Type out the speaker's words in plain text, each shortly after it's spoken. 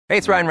Hey,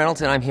 it's Ryan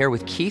Reynolds, and I'm here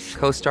with Keith,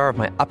 co-star of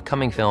my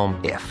upcoming film,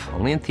 If,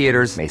 only in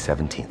theaters May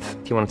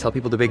 17th. Do you want to tell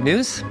people the big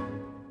news?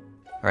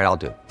 All right,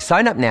 I'll do it.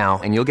 Sign up now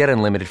and you'll get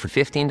unlimited for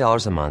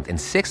 $15 a month and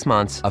 6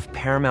 months of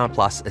Paramount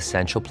Plus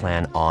Essential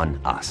Plan on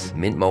us.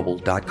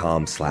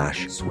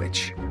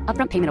 MintMobile.com/switch.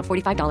 Upfront payment of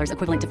 $45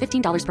 equivalent to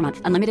 $15 per month.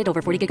 Unlimited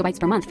over 40 gigabytes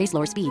per month. Face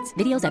lower speeds.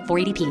 Videos at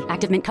 480p.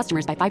 Active Mint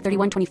customers by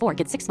 531.24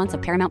 get 6 months of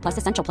Paramount Plus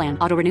Essential Plan.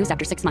 Auto renews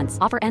after 6 months.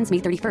 Offer ends May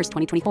 31st,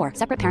 2024.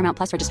 Separate Paramount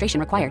Plus registration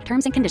required.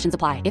 Terms and conditions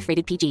apply if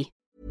rated PG.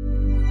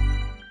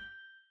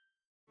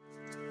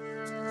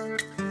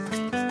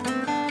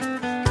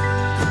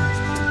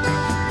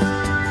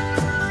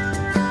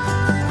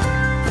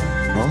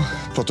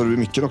 Pratar du i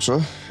micken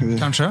också?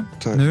 Kanske.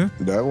 Nu?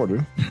 Där var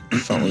du.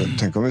 Fan,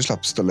 tänk om vi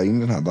slapp ställa in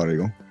den här varje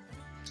gång.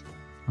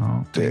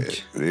 Ja, det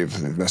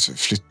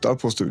flyttar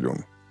på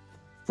studion.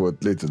 På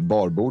ett litet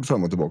barbord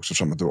fram och tillbaka och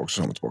fram och tillbaka och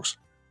fram och tillbaka.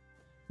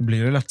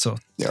 Blir det lätt så,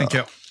 tänker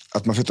jag.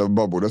 Att man flyttar på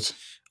barbordet?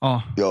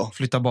 Ja,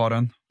 flytta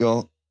baren.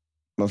 Ja,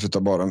 man flyttar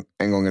baren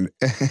en gång. Det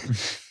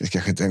är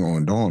kanske inte en gång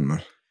en dag,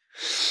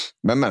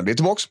 men vi är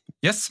tillbaka.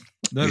 Yes,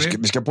 det är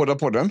vi ska podda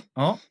podden.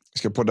 Ja. Vi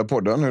ska podda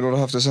podden. Hur har du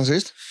haft det sen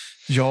sist?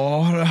 Jag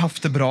har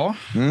haft det bra.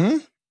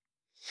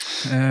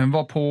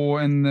 Var på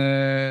en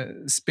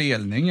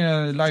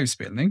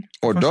livespelning.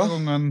 Första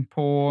gången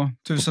på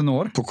 1000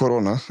 år. På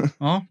corona.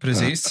 Ja,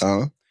 precis.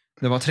 Ja.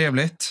 Det var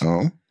trevligt.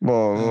 Ja.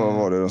 Vad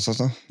var det någonstans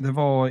då? Det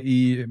var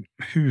i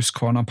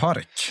Huskvarna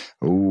park.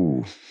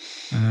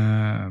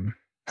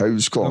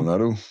 Huskvarna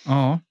då?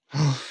 Ja.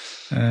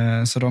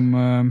 Så de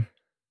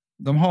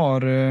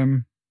har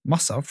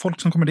massa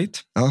folk som kommer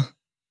dit. Ja.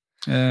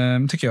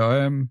 Tycker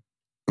jag.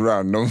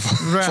 Random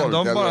folk,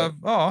 bara,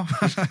 ja.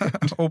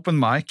 Open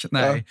mic,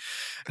 nej.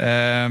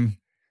 Ja.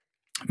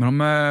 Men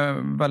de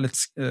är väldigt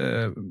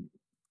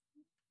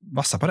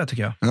vassa på det,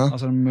 tycker jag. Ja.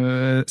 Alltså de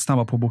är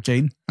snabba på att boka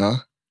in. Ja.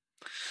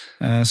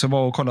 Så jag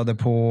var och kollade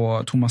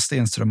på Thomas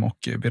Stenström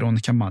och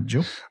Veronica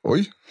Maggio.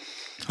 Oj,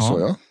 så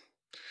ja.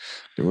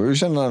 Det var ju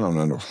kända namn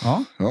ändå.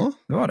 Ja,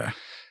 det var det.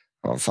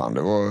 Ja, fan,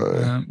 det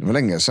var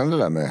länge sedan det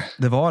där med.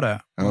 Det var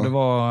det, och det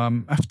var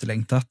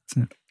efterlängtat.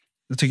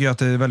 Jag tycker att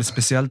det är väldigt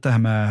speciellt det här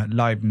med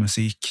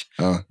livemusik.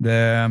 Ja.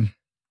 Det,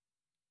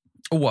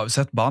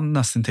 oavsett band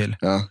nästan till,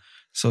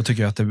 så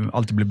tycker jag att det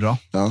alltid blir bra.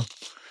 Ja.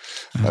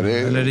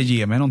 Eller det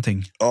ger mig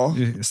någonting. Ja.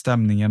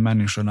 Stämningen,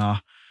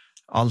 människorna,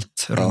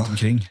 allt runt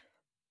omkring.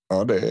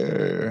 Ja,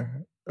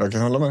 jag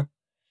kan hålla med.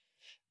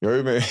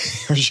 Jag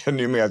känner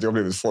ju med att jag har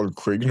blivit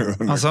folkskygg nu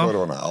under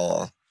corona.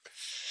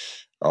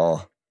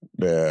 Ja,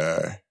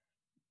 det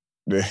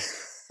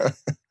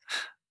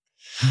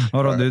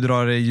Vadå, du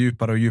drar dig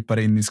djupare och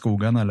djupare in i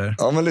skogen, eller?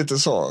 Ja, men lite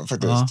så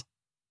faktiskt. Ja.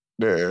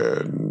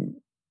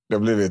 Det har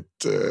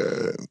blivit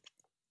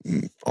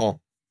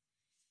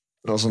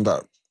något sånt där.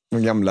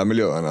 De gamla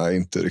miljöerna är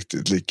inte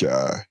riktigt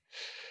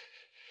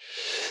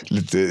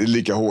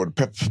lika hård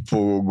pepp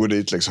på att gå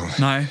dit liksom.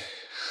 Nej.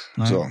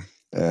 Så,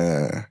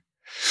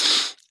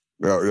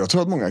 jag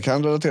tror att många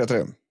kan relatera till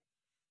det.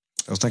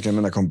 Jag snackade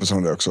med mina kompisar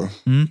om det också.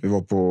 Vi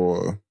var på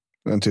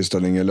en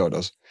tillställning i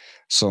lördags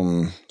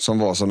som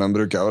var som de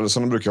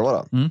brukar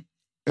vara.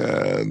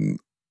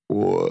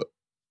 Och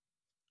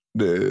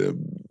det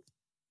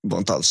var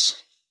inte alls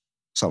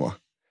samma.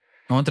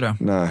 Var inte det?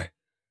 Nej.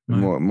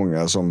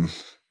 Många som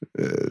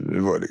det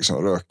var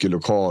liksom rökig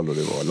lokal och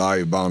det var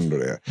liveband och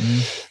det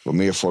var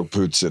mer folk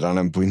på utsidan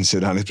än på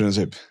insidan i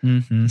princip.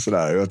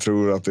 Sådär. Jag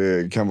tror att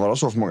det kan vara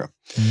så för många.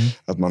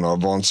 Att man har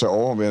vant sig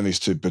av i en viss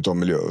typ av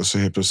miljö och så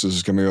helt plötsligt så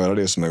ska man göra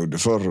det som man gjorde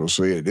förr och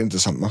så är det inte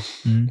samma.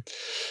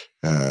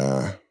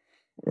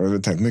 Jag har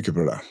tänkt mycket på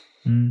det där.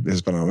 Det är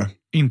spännande.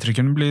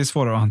 Intrycken blir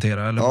svårare att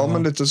hantera, eller? Ja,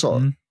 men lite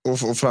så.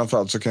 Och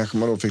framförallt så kanske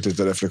man då fick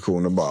lite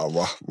reflektion och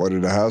bara, vad är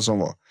det här som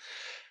var?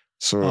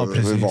 Så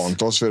vi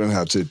vant oss vid den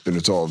här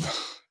typen av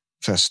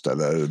fest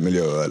eller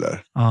miljö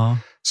eller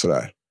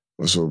sådär.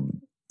 Och så,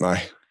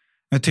 nej.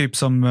 Men typ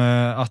som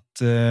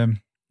att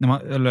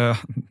eller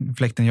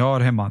fläkten jag har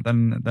hemma,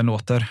 den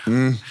låter.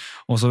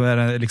 Och så är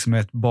det liksom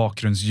ett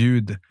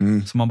bakgrundsljud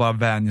som man bara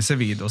vänjer sig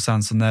vid. Och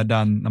sen så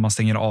när man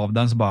stänger av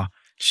den så bara,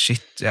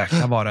 shit,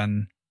 jäklar var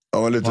den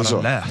lite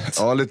så. Lät.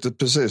 Ja, lite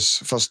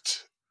precis.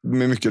 Fast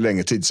med mycket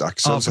längre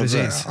tidsaxel. Ja,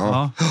 precis.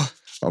 Ja,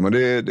 men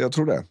jag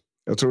tror det.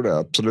 Jag tror det,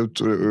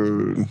 absolut.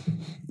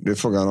 Det är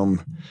frågan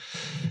om...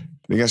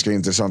 Det är en ganska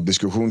intressant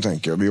diskussion,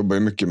 tänker jag. Vi jobbar ju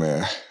mycket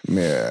med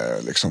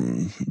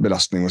liksom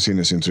belastning och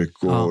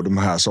sinnesintryck och de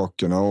här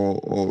sakerna.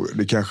 Och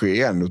det kanske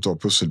är en av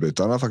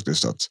pusselbitarna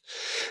faktiskt. Att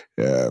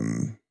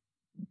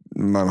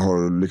man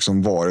har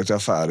liksom varit i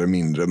affärer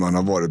mindre. Man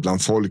har varit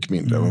bland folk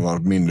mindre. Man har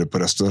varit mindre på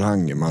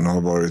restauranger. Man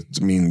har varit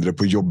mindre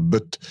på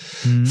jobbet.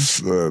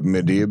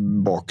 Med det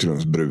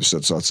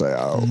bakgrundsbruset, så att säga.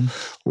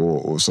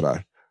 Och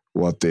sådär.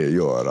 Och att det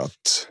gör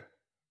att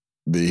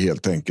vi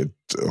helt enkelt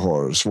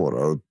har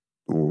svårare att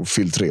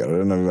filtrera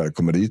det när vi väl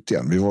kommer dit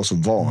igen. Vi var så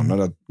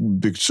vana att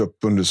byggts upp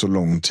under så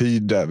lång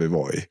tid där vi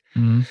var i.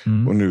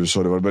 Och nu så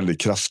har det varit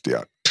väldigt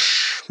kraftiga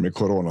med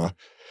corona.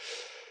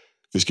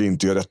 vi ska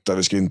inte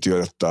göra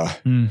detta.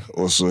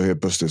 Och så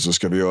helt plötsligt så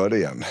ska vi göra det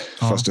igen.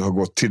 Ja. Fast det har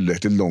gått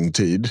tillräckligt lång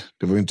tid.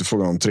 Det var ju inte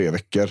frågan om 3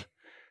 veckor.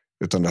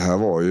 Utan det här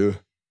var ju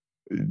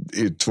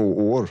i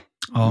 2 år.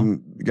 Ja.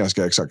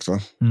 Ganska exakt,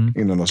 va?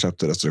 Innan de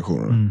släppte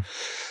restriktionerna.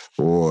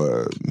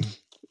 Och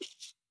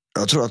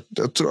jag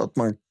tror att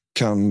man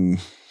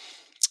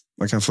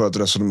kan föra ett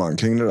resonemang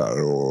kring det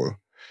där. Och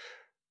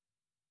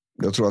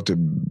jag tror att det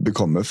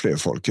bekommer fler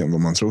folk än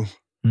vad man tror.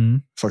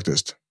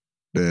 Faktiskt.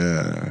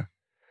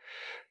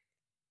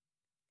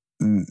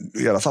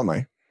 I alla fall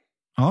mig.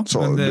 Ja,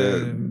 så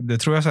men det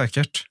tror jag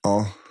säkert.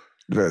 Ja,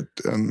 du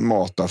vet, en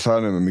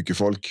mataffär med mycket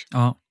folk.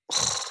 Ja.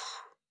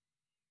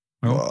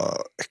 Vad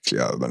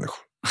äckliga människor.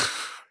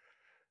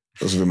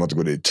 Och så vill man inte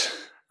gå dit.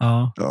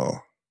 Ja.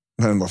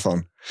 Men vad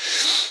fan.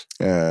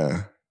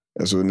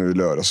 Alltså nu i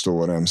lördags då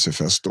var det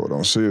MC-fest då.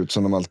 De ser ut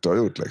som de alltid har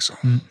gjort liksom.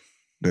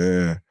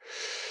 Det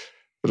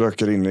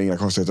röker in, inga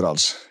konstigheter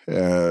alls.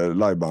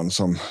 Liveband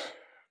som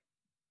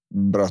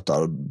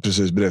brötar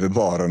precis bredvid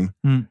baren.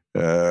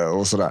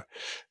 Och sådär.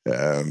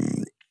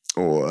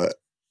 Och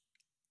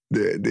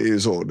det är ju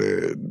så.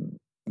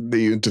 Det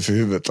är ju inte för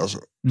huvudet alltså.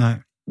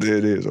 Nej. Det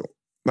är så.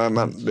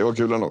 Men det var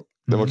kul ändå.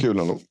 Det var kul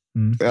ändå.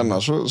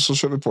 Annars så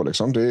kör vi på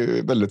liksom. Det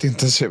är väldigt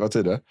intensiva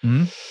tider.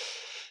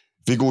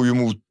 Vi går ju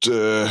mot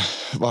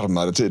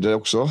varmare tider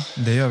också.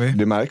 Det gör vi.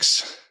 Det märks,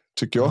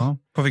 tycker jag. Ja,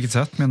 på vilket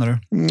sätt menar du?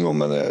 Ja,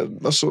 men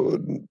alltså...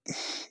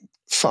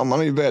 Fan, man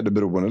är ju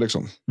väderberoende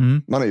liksom.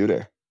 Man är ju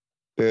det.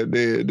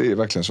 Det är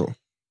verkligen så.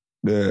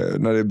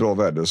 När det är bra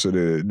väder så är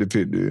det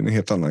är en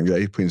helt annan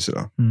grej på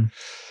insidan.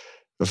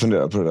 Jag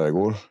funderade på det där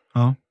igår.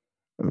 Ja.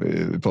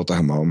 Vi pratade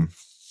hemma om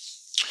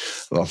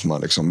varför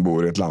man liksom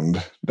bor i ett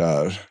land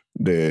där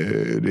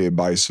det är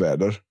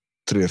bajsväder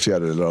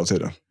 3/4 av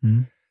tiden.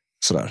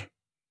 Sådär.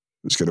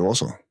 Ska det vara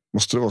så?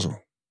 Måste det vara så?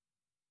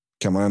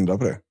 Kan man ändra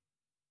på det?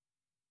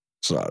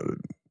 Sådär.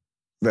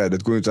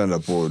 Vädret går ju inte att ändra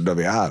på där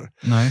vi är.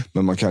 Nej.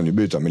 Men man kan ju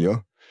byta miljö.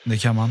 Det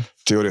kan man.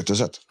 Teoretiskt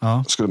sett.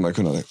 Ja. Skulle man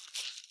kunna det.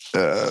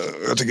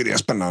 Jag tycker det är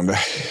spännande.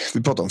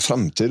 Vi pratar om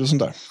framtid och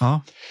sånt där.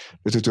 Ja.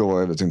 Det tyckte jag var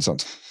väldigt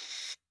intressant.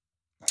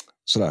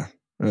 Sådär.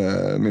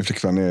 Min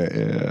flickvän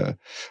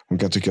hon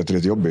kan tycka att det är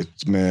lite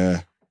jobbigt med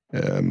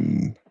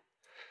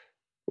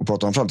att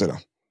prata om framtiden.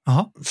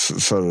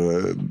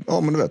 För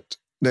ja, men du vet,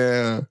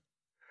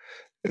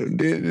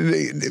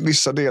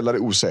 vissa delar är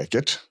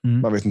osäkert.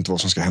 Man vet inte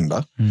vad som ska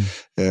hända.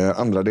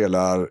 Andra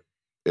delar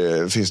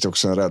finns det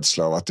också en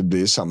rädsla av att det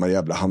blir samma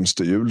jävla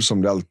hamsterhjul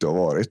som det alltid har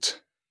varit.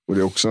 Och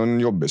det är också en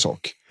jobbig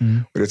sak.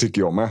 Och det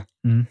tycker jag med.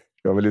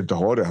 Jag vill inte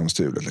ha det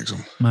hamsterhjulet liksom.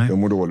 Jag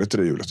mår dåligt i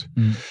det hjulet.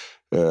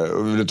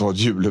 Jag vill inte ha ett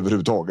hjul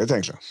överhuvudtaget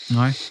egentligen.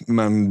 Nej.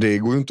 Men det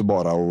går ju inte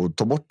bara att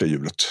ta bort det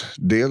hjulet.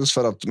 Dels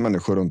för att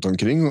människor runt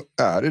omkring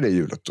är i det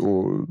hjulet.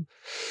 Och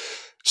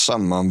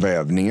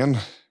sammanvävningen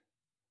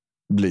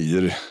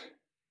blir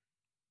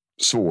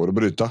svår att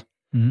bryta.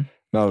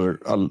 När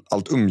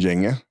allt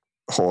umgänge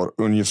har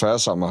ungefär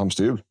samma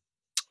hamsterhjul.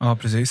 Ja,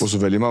 precis. Och så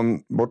väljer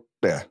man bort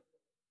det.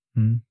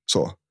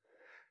 Så.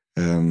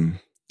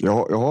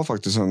 Jag har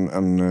faktiskt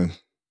en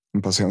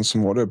patient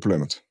som har det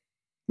problemet.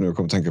 Nu jag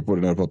kommer att tänka på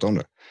det när jag pratar om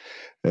det.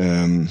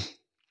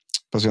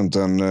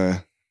 Patienten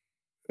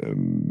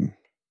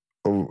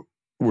av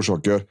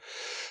orsaker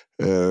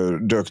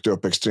dök det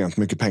upp extremt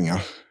mycket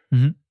pengar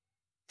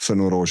för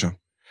några år sedan.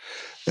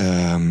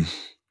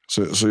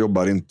 Så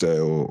jobbar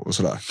inte och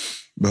sådär.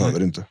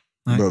 Behöver inte.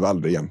 Behöver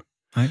aldrig igen.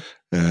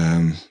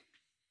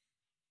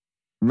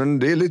 Men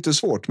det är lite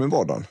svårt med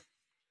vardagen.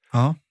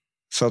 Ja.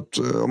 För att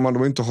om man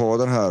då inte har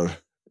den här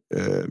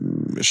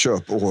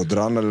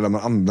köpådran eller där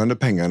man använder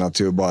pengarna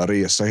till att bara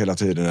resa hela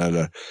tiden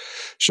eller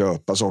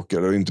köpa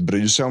saker och inte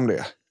bry sig om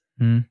det.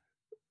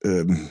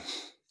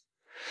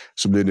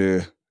 Så blir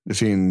det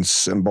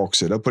finns en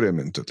baksida på det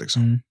myntet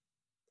liksom.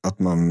 Att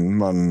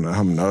man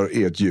hamnar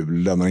i ett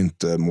hjul där man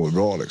inte mår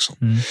bra liksom.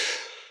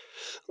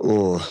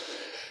 Och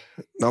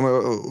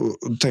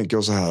tänker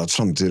jag så här att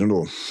framtiden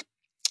då,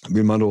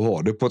 vill man då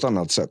ha det på ett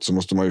annat sätt så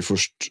måste man ju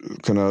först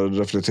kunna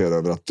reflektera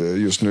över att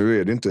just nu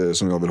är det inte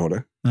som jag vill ha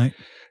det. Nej.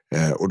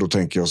 Och då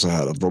tänker jag så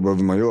här att vad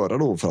behöver man göra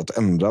då för att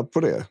ändra på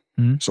det?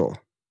 Så.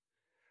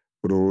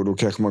 Och då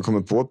kanske man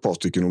kommer på ett par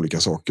stycken olika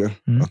saker.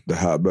 Att det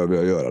här behöver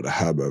jag göra, det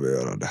här behöver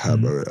jag göra, det här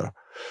behöver jag göra.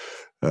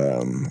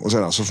 Och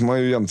sen så får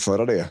man ju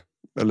jämföra det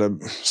eller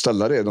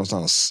ställa det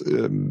någonstans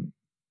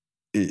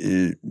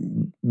i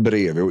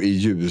bredvid och i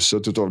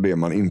ljuset utav det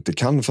man inte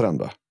kan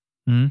förändra.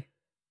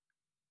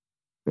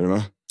 Är du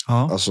med?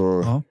 Ja. Alltså,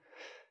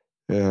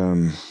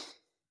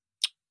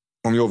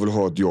 om jag vill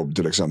ha ett jobb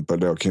till exempel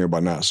där jag kan jobba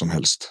när som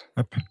helst.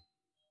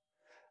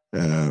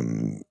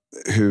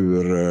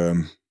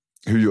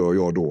 Hur gör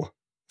jag då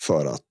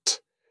för att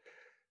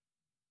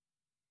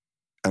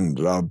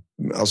ändra?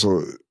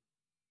 Alltså,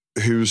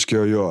 hur ska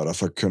jag göra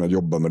för att kunna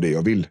jobba med det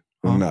jag vill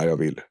och när jag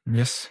vill?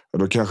 Yes.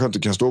 Då kanske jag inte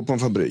kan stå på en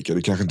fabrik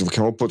eller kanske inte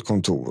kan vara på ett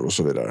kontor och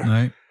så vidare.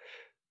 Nej.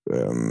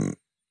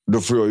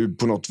 Då får jag ju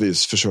på något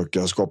vis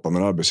försöka skapa en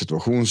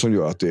arbetssituation som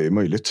gör att det är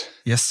möjligt.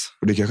 Yes.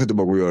 Och det kanske inte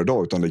bara går att göra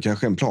idag utan det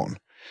kanske är en plan.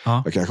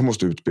 Ja. Jag kanske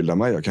måste utbilda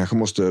mig. Jag kanske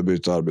måste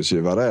byta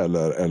arbetsgivare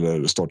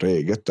eller starta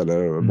eget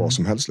eller vad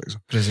som helst.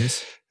 Liksom.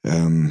 Precis.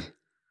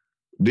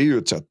 Det är ju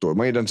ett sätt då.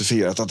 Man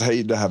identifierar att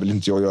hej, det här vill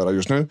inte jag göra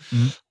just nu.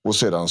 Och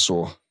sedan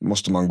så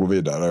måste man gå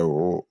vidare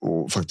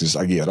och faktiskt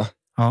agera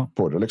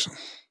på det. Liksom.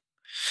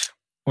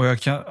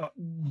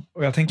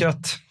 Och jag tänker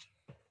att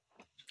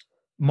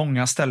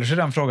många ställer sig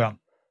den frågan.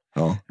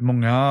 Ja.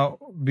 Många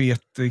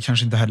vet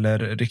kanske inte heller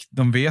riktigt.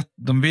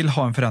 De vill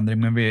ha en förändring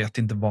men vet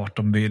inte vart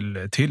de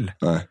vill till.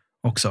 Nej.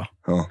 Också.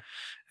 Ja.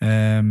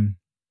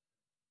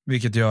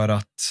 Vilket gör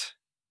att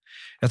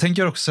jag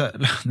tänker också,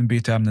 nu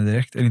byter jag ämne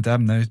direkt, eller inte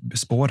ämne,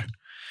 spår.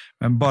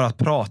 Men bara att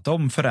prata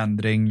om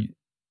förändring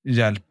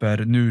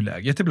hjälper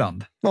nuläget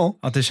ibland. Ja.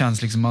 Att det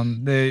känns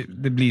liksom,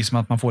 det blir som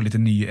att man får lite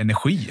ny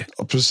energi.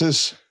 Ja,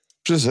 precis.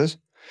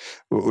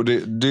 Och det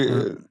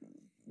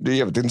är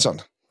jävligt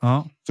intressant.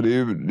 Ja. För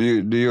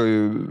det gör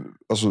ju,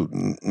 alltså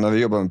när vi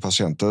jobbar med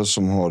patienter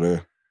som har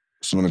det,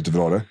 som de inte vill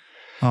ha det.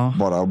 Ja.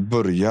 Bara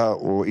börja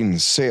och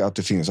inse att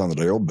det finns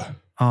andra jobb.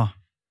 Ja.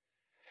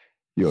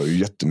 Gör ju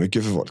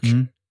jättemycket för folk.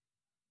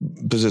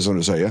 Precis som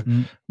du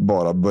säger.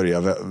 Bara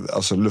börja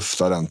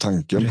lufta den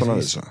tanken på något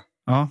vis.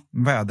 Ja,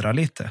 vädra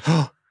lite.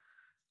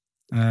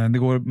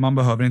 Man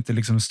behöver inte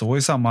liksom stå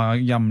i samma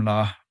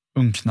gamla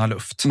unkna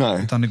luft.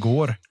 Nej. Utan det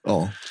går.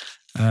 Ja.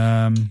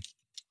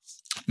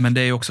 Men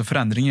det är ju också,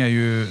 förändring det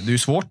är ju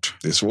svårt.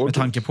 Det är svårt. Med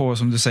tanke på,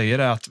 som du säger,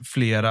 är att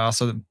flera,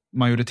 alltså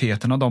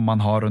majoriteten av dem man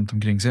har runt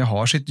omkring sig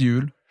har sitt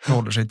hjul,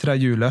 förhåller sig till det här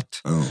hjulet.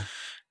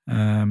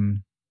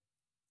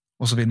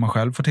 Och så vill man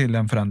själv få till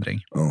en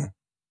förändring.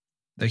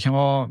 Det kan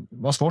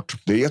vara svårt.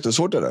 Det är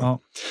jättesvårt det där. Ja.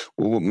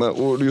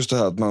 Och just det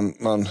här att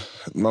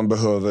man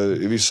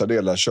behöver i vissa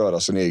delar köra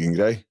sin egen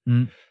grej.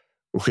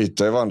 Och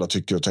skita i vad andra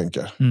tycker och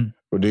tänker.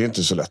 Och det är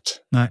inte så lätt.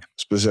 Nej.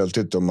 Speciellt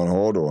inte om man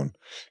har då en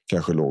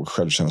kanske låg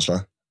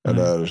självkänsla.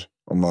 Eller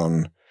om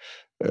man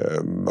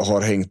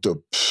har hängt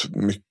upp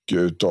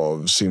mycket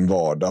av sin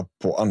vardag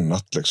på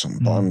annat.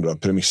 Liksom, på andra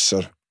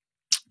premisser.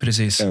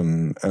 Precis.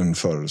 Än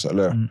förr.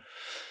 Eller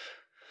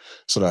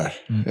sådär.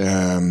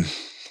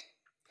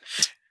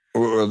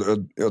 Och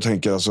jag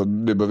tänker alltså,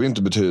 det behöver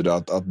inte betyda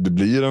att det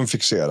blir en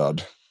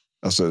fixerad,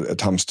 alltså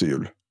ett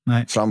hamsterhjul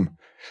fram.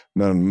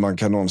 Men man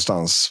kan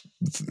någonstans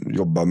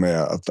jobba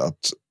med att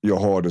jag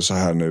har det så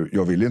här nu,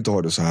 jag vill inte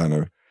ha det så här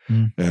nu.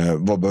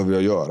 Vad behöver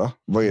jag göra?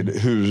 Vad är det?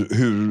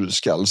 Hur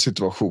ska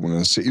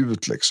situationen se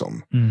ut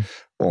liksom?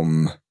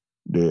 Om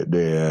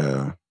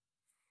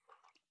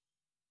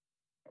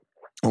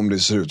det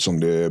ser ut som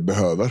det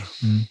behöver.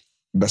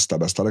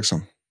 Bästa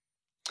liksom.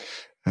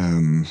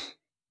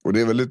 Och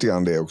det är väl lite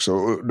grann det också.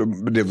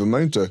 Och det vill man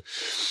ju inte.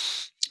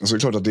 Alltså det är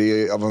klart att det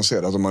är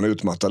avancerat om man är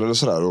utmattad eller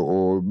sådär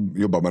och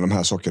jobbar med de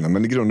här sakerna.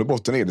 Men i grund och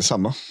botten är det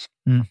samma.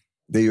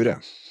 Det är ju det.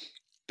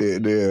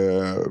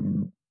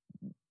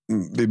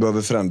 Vi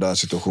behöver förändra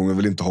situationen. Vi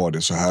vill inte ha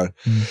det så här.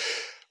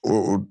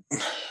 Och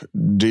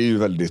det är ju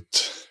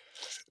väldigt...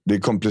 Det är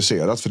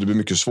komplicerat för det blir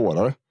mycket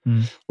svårare.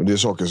 Och det är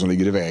saker som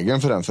ligger i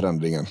vägen för den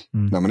förändringen.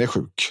 När man är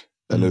sjuk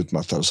eller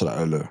utmattad och sådär.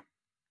 Eller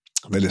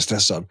väldigt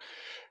stressad.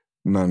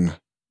 Men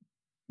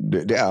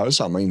det är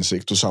samma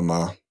insikt och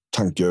samma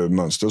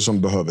tankemönster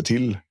som behöver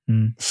till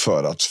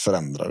för att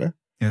förändra det.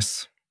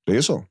 Yes. Det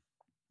är så.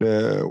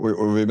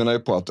 Och vi menar ju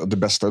på att det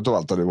bästa av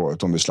allt hade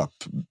varit om vi slapp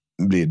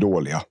bli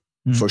dåliga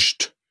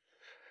först.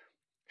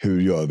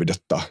 Hur gör vi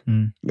detta?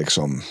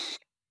 Liksom,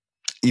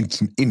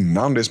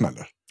 innan det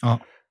smäller. Ja,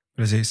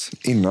 precis.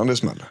 Innan det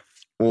smäller.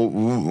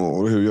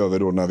 Och hur gör vi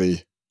då när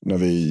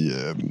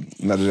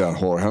det redan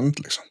har hänt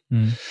liksom?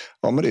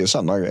 Ja, men det är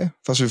samma grej.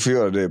 Fast vi får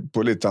göra det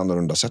på lite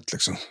annorlunda sätt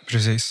liksom.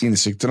 Precis.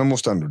 Insikterna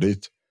måste ändå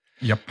dit.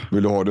 Japp.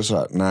 Vill du ha det så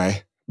här?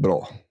 Nej,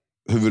 bra.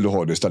 Hur vill du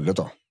ha det istället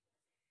då?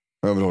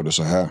 Jag vill ha det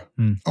så här.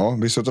 Ja,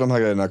 vissa av de här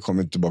grejerna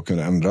kommer inte bara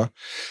kunna ändra.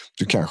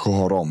 Du kanske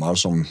har ramar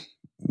som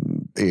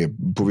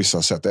är på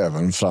vissa sätt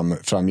även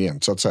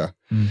framgent så att säga.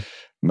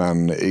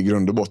 Men i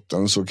grund och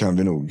botten så kan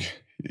vi nog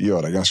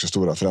göra ganska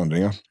stora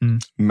förändringar.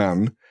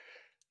 Men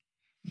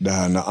det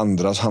här när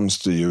andras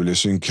hamsterhjul är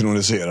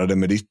synkroniserade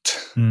med ditt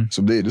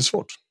så blir det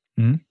svårt.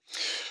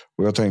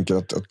 Och jag tänker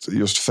att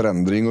just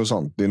förändring och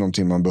sånt, det är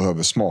någonting man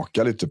behöver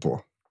smaka lite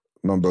på.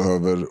 Man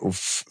behöver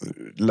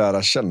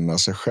lära känna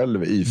sig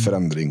själv i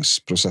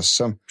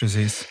förändringsprocessen.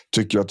 Precis.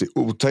 Tycker jag att det är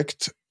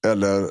otäckt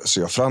eller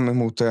ser jag fram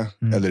emot det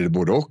eller är det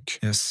både och?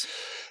 Yes.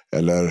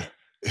 Eller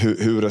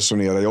hur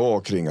resonerar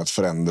jag kring att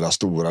förändra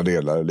stora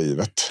delar i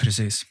livet?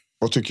 Precis.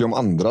 Vad tycker jag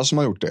om andra som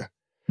har gjort det?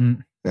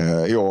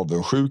 Är jag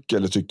avundsjuk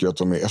eller tycker jag att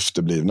de är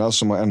efterblivna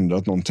som har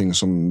ändrat någonting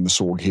som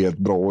såg helt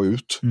bra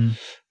ut?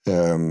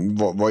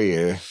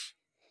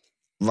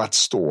 Vart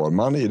står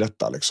man i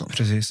detta liksom?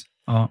 Precis,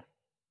 ja.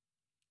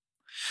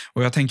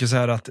 Och jag tänker så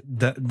här att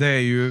det är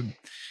ju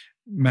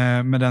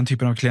med den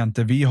typen av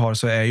klienter vi har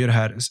så är ju det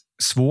här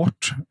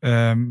svårt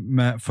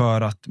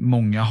för att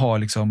många har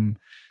liksom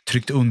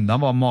tryckt undan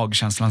vad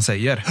magkänslan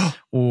säger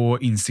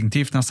och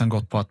instinktivt nästan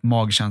gått på att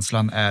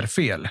magkänslan är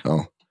fel.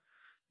 Ja.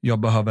 Jag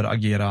behöver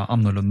agera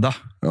annorlunda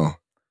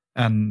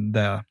än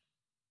det.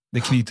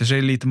 Det knyter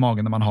sig lite i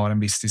magen när man har en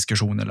viss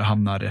diskussion eller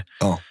hamnar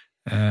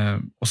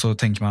Och så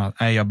tänker man att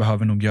nej, jag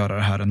behöver nog göra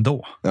det här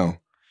ändå. Ja.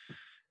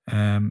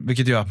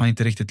 Vilket gör att man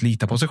inte riktigt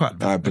litar på sig själv.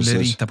 Nej, eller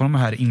litar på de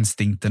här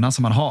instinkterna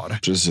som man har.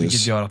 Precis.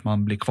 Vilket gör att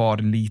man blir kvar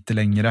lite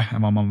längre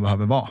än vad man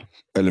behöver vara.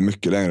 Eller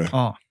mycket längre.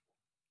 Ja.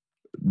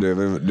 Det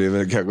är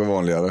väl kanske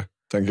vanligare,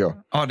 tänker jag.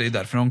 Ja, det är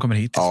därför de kommer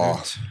hit till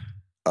slut.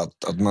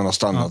 Att man har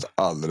stannat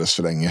alldeles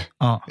för länge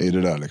i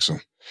det där liksom.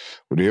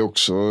 Och det är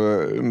också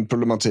en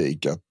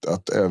problematik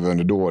att även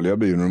det dåliga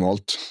blir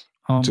normalt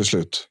till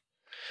slut.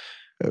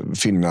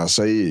 Finna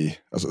sig i,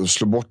 alltså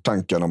slå bort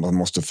tanken om att man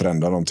måste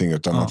förändra någonting,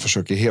 utan man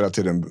försöker hela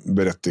tiden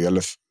berättiga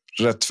eller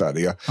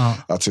rättfärdiga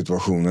att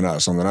situationen är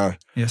som den är.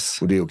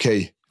 Yes. Och det är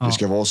okej. Det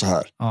ska vara så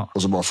här.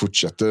 Och så bara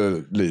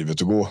fortsätter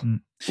livet att gå.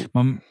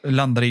 Man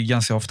landar i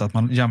ganska ofta att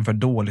man jämför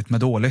dåligt med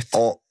dåligt.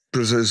 Ja,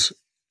 precis.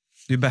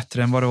 Det är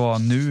bättre än vad det var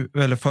nu,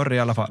 eller förr i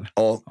alla fall.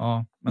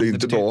 Ja, det är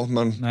inte bra,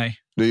 men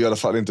det är i alla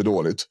fall inte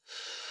dåligt.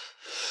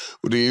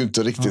 Och det är ju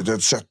inte riktigt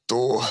ett sätt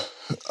att...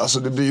 Alltså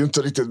det blir ju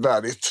inte riktigt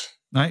värdigt.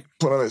 Nej,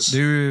 på något vis. Det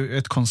är ju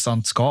ett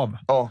konstant skav.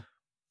 Ja,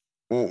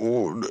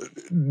 och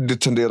det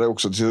tenderar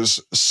också till att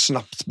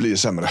snabbt bli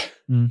sämre.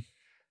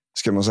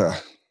 Ska man säga.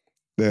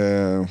 Det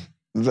är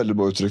väldigt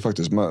bra uttryck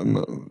faktiskt.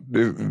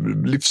 Det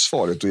är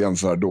livsfarligt att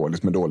jämföra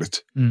dåligt med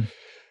dåligt.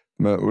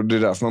 Och det är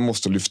därför man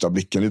måste lyfta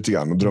blicken lite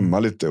grann och drömma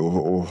lite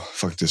och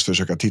faktiskt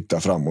försöka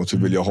titta framåt. Hur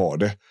vill jag ha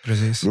det?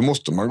 Precis. Då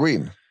måste man gå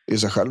in i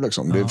sig själv.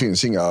 Liksom. Det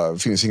finns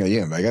inga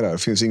genvägar där. Det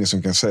finns ingen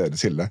som kan säga det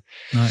till det.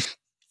 Nej.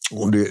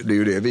 Och det är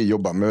ju det vi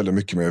jobbar med väldigt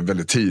mycket med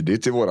väldigt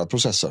tidigt i våra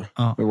processer.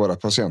 Med våra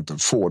patienter.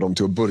 Få dem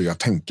till att börja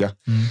tänka.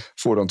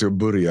 Få dem till att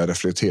börja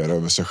reflektera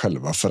över sig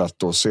själva. För att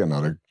då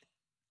senare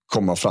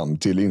komma fram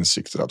till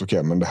insikter att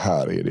okej, men det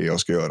här är det jag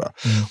ska göra.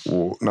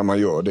 Och när man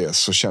gör det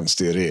så känns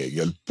det i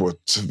regel på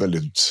ett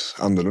väldigt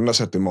annorlunda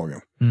sätt i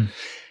magen.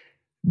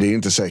 Det är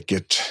inte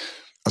säkert,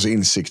 alltså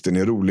insikten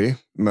är rolig,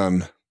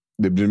 men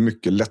det blir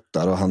mycket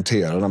lättare att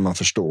hantera när man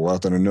förstår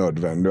att den är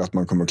nödvändig och att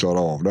man kommer klara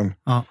av den.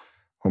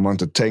 Har man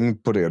inte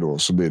tänkt på det då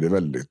så blir det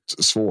väldigt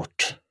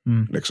svårt.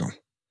 Liksom.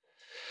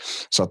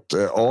 Så att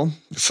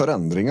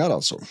förändringar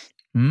alltså.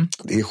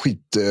 Det är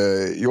skit.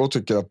 Jag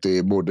tycker att det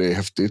är både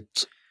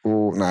häftigt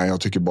och nej,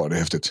 jag tycker bara det är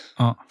häftigt.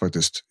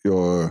 Faktiskt.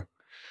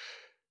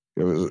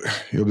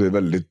 Jag blir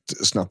väldigt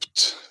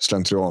snabbt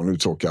slentrian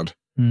uttråkad.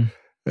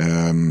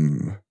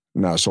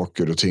 När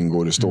saker och ting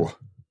går i stå.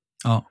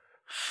 Ja.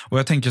 Och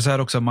jag tänker så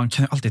här också, man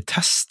kan alltid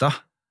testa.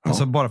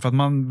 Alltså bara för att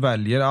man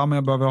väljer, men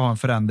jag behöver ha en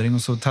förändring,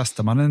 och så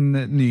testar man en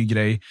ny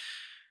grej.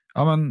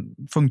 Men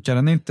funkar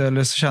den inte,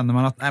 eller så känner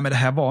man att nej, men det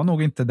här var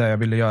nog inte det jag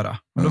ville göra.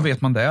 Men då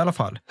vet man det i alla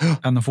fall.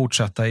 Än att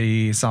fortsätta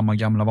i samma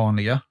gamla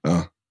vanliga.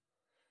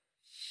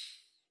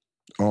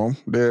 Ja,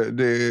 det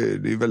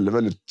är väldigt,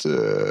 väldigt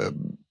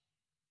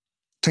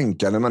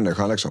tänkande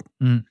människa liksom.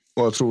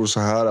 Och jag tror så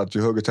här att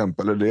ju högre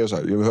tempo, eller det är så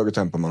här, ju högre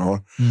tempo man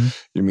har,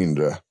 ju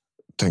mindre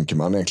tänker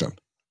man egentligen.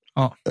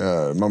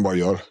 Man bara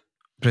gör.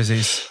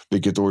 Precis.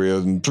 Vilket då är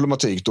en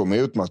problematik då med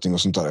utmattning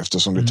och sånt där,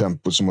 eftersom det är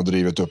tempot som har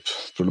drivit upp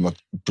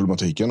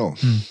problematiken då.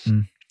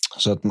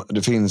 Så att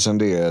det finns en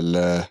del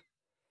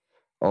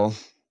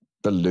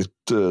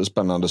väldigt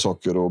spännande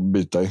saker att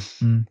byta i.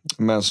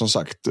 Men som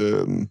sagt,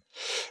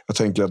 jag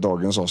tänker att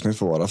dagens avsnitt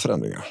får vara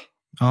förändringar.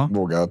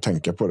 Våga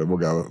tänka på det,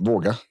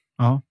 våga.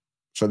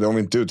 För om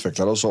vi inte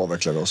utvecklar oss så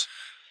avvecklar vi oss.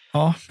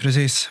 Ja,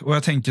 precis. Och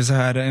jag tänker så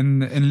här,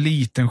 en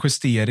liten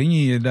justering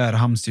i det här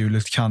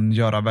hamsterhjulet kan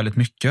göra väldigt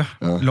mycket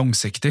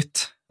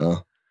långsiktigt.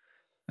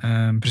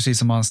 Precis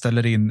som man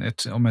ställer in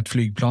om ett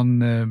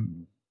flygplan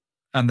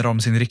ändrar om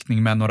sin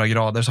riktning med några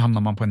grader, så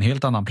hamnar man på en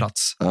helt annan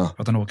plats. För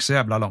att den åker så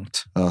jävla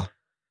långt.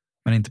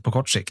 Men inte på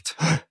kort sikt.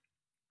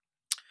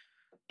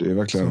 Det är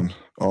verkligen,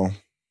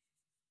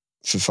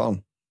 för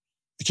fan.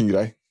 Vilken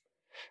grej.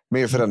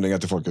 Mer förändringar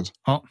till folket.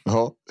 Ja,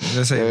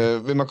 det säger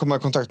vill man komma i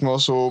kontakt med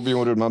oss så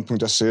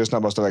bjornrudman.se är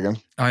snabbaste vägen.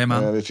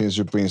 Vi finns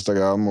ju på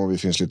Instagram och vi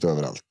finns lite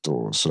överallt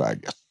och sådär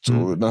gött.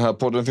 Så den här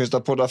podden finns där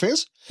poddar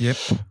finns.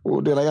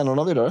 Och dela gärna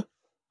några vidare.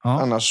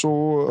 Annars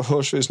så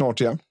hörs vi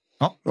snart igen.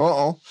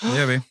 Ja, det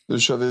gör vi. Nu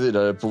kör vi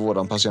vidare på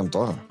våran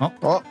patientdag här.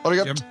 Ha det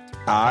gött.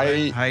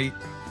 Hej.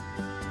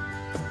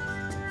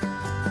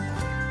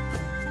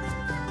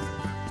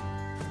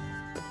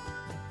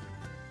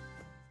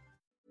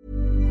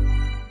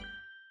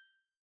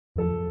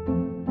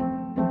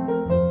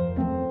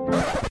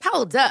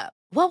 Hold up.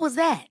 What was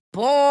that?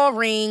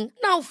 Boring.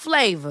 No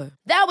flavor.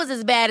 That was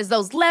as bad as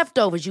those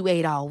leftovers you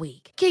ate all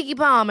week. Keke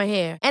Palmer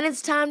here, and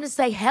it's time to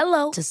say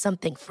hello to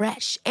something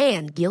fresh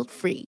and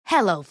guilt-free.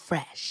 Hello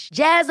Fresh.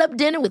 Jazz up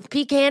dinner with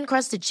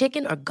pecan-crusted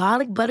chicken or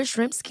garlic butter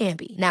shrimp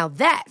scampi. Now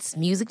that's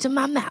music to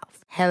my mouth.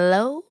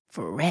 Hello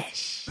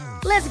Fresh.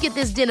 Let's get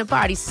this dinner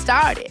party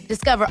started.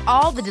 Discover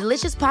all the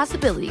delicious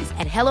possibilities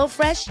at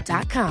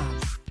hellofresh.com.